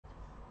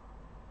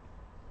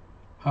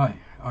Hi,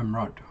 I'm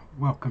Rod.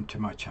 Welcome to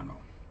my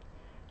channel.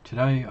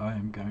 Today I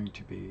am going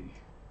to be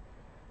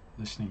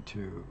listening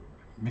to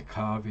Mick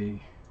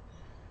Harvey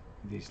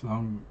with his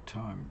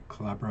long-time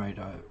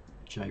collaborator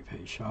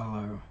JP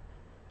Shilo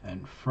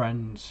and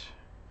Friends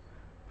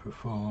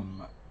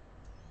perform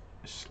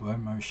Slow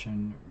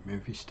Motion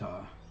Movie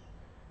Star.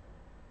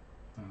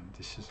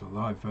 This is a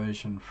live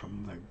version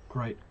from the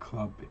Great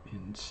Club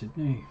in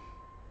Sydney.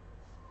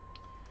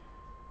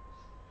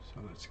 So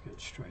let's get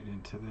straight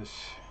into this.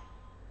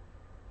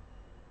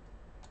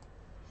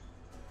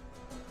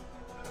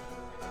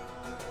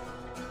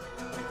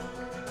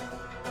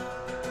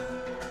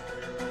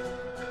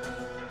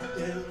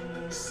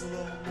 In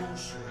slow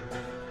motion,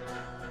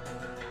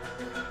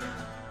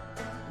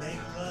 make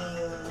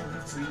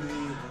love to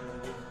me.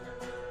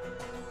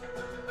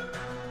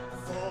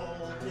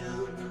 Fall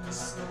in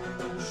slow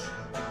motion,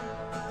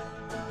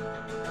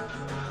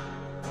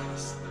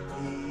 so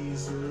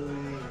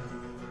easily.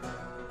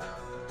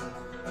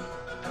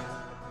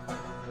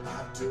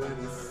 I'd do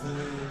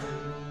anything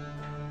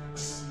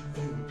to see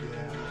you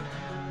again.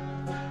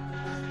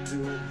 I'd do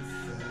anything.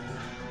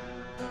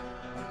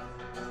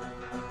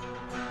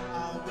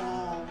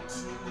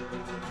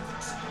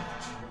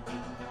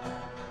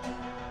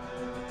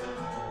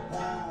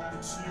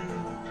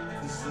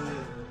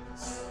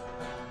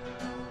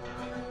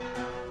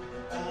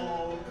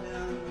 All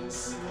in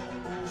slow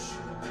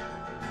motion.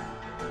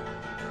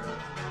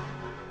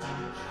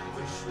 I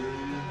wish we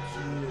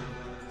could.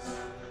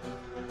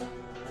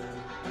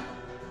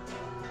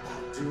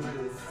 I'd do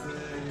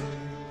anything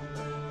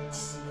to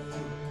see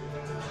you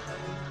again.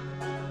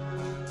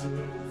 I'd do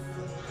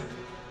anything.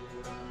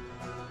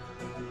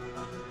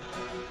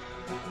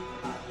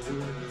 I'd do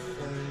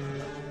anything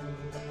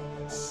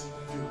to see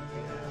you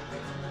again.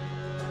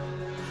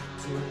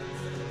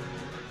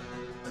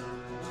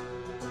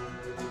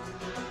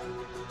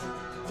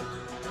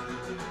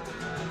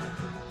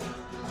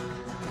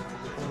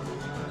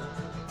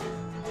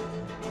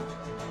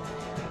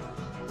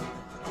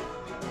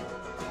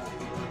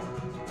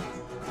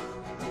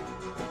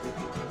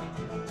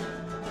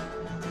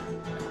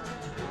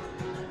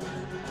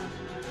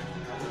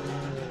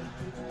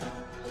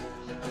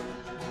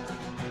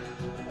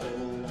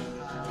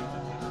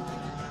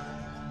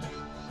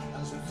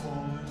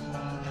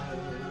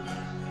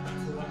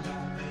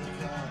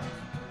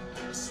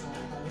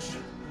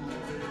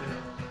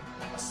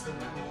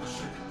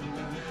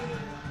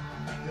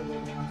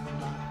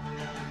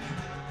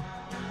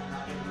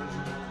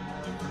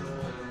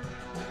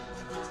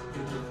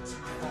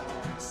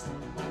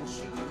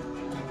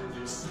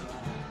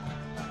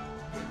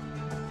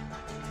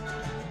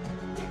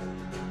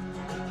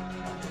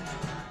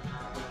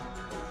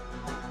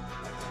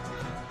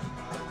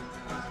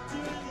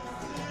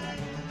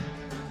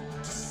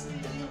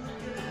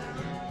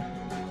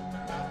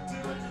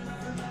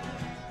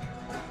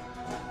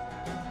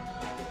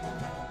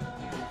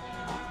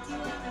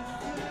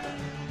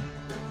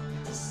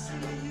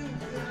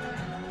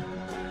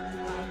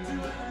 I'd do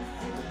anything.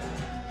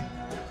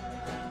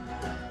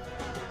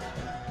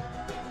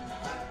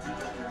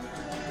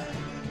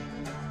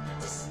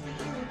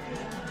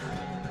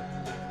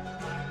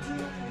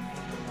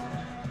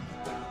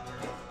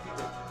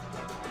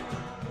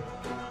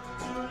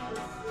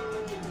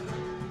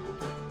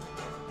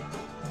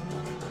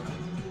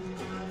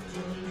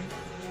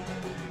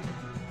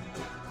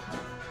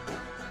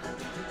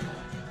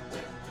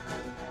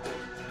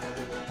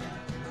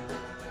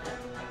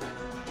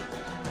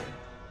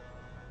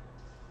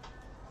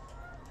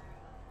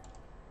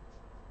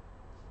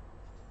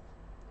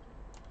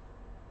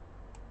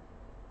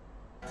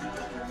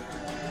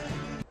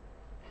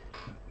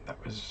 That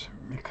was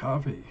Mick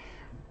Harvey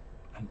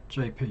and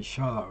JP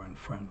Shilo and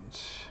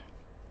Friends.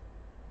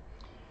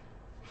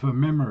 For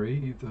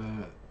memory,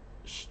 the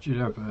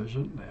studio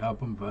version, the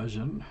album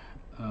version,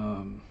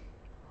 the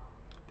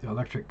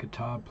electric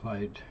guitar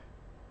played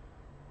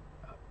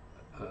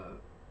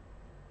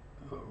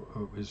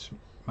it was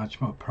much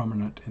more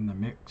prominent in the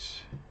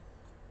mix,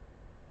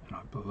 and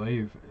I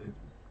believe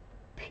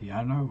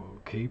piano or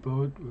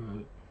keyboard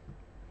were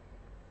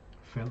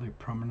fairly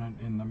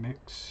prominent in the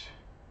mix.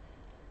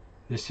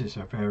 This is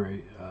a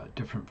very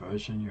different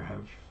version. You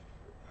have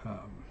a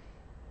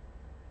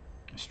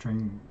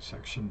string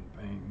section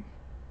being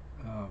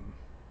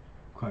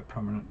quite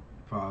prominent,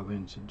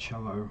 violins and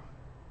cello.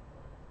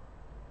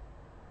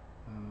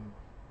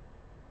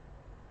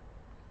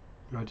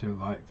 But I do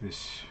like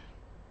this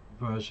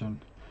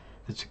version.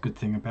 That's a good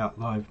thing about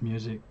live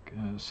music.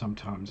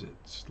 Sometimes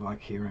it's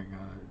like hearing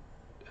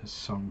a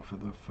song for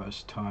the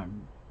first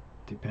time,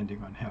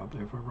 depending on how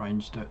they've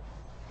arranged it.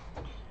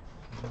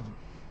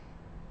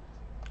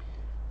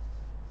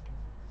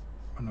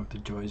 One of the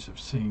joys of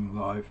seeing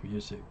live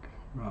music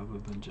rather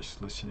than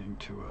just listening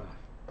to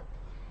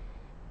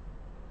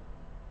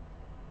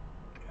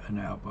an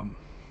album.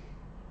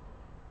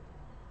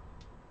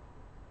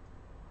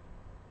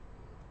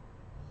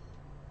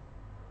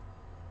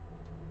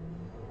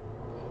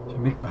 So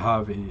Mick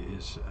Harvey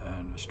is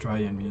an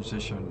Australian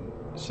musician,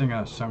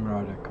 singer,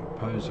 songwriter,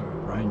 composer,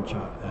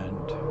 arranger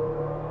and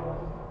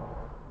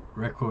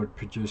record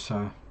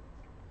producer.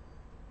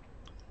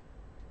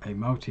 A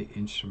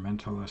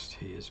multi-instrumentalist,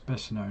 he is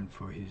best known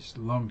for his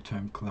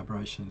long-term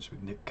collaborations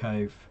with Nick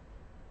Cave,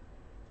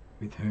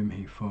 with whom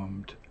he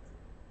formed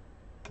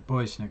The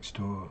Boys Next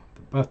Door,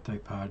 The Birthday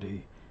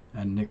Party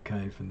and Nick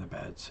Cave and the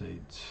Bad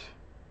Seeds.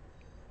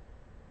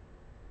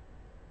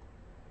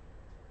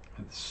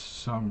 The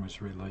song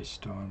was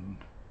released on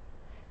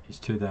his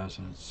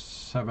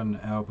 2007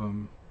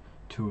 album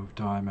Two of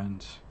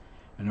Diamonds,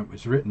 and it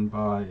was written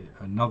by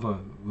another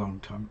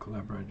long-time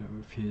collaborator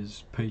of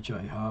his,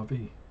 PJ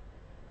Harvey,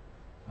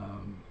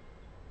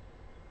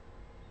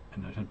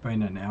 and it had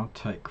been an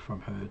outtake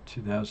from her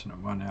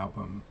 2001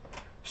 album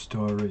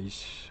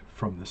Stories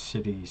from the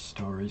City,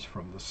 Stories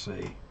from the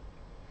Sea,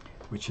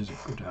 which is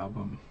a good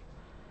album.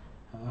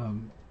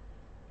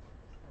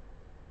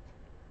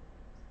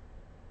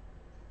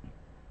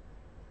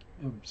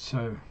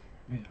 So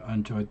yeah, I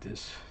enjoyed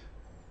this.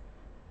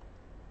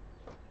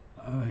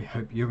 I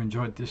hope you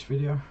enjoyed this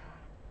video.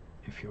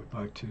 If you would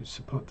like to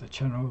support the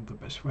channel, the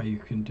best way you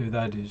can do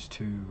that is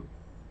to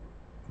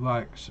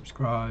like,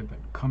 subscribe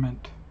and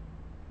comment,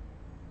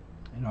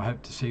 and I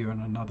hope to see you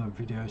in another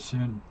video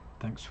soon.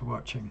 Thanks for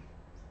watching.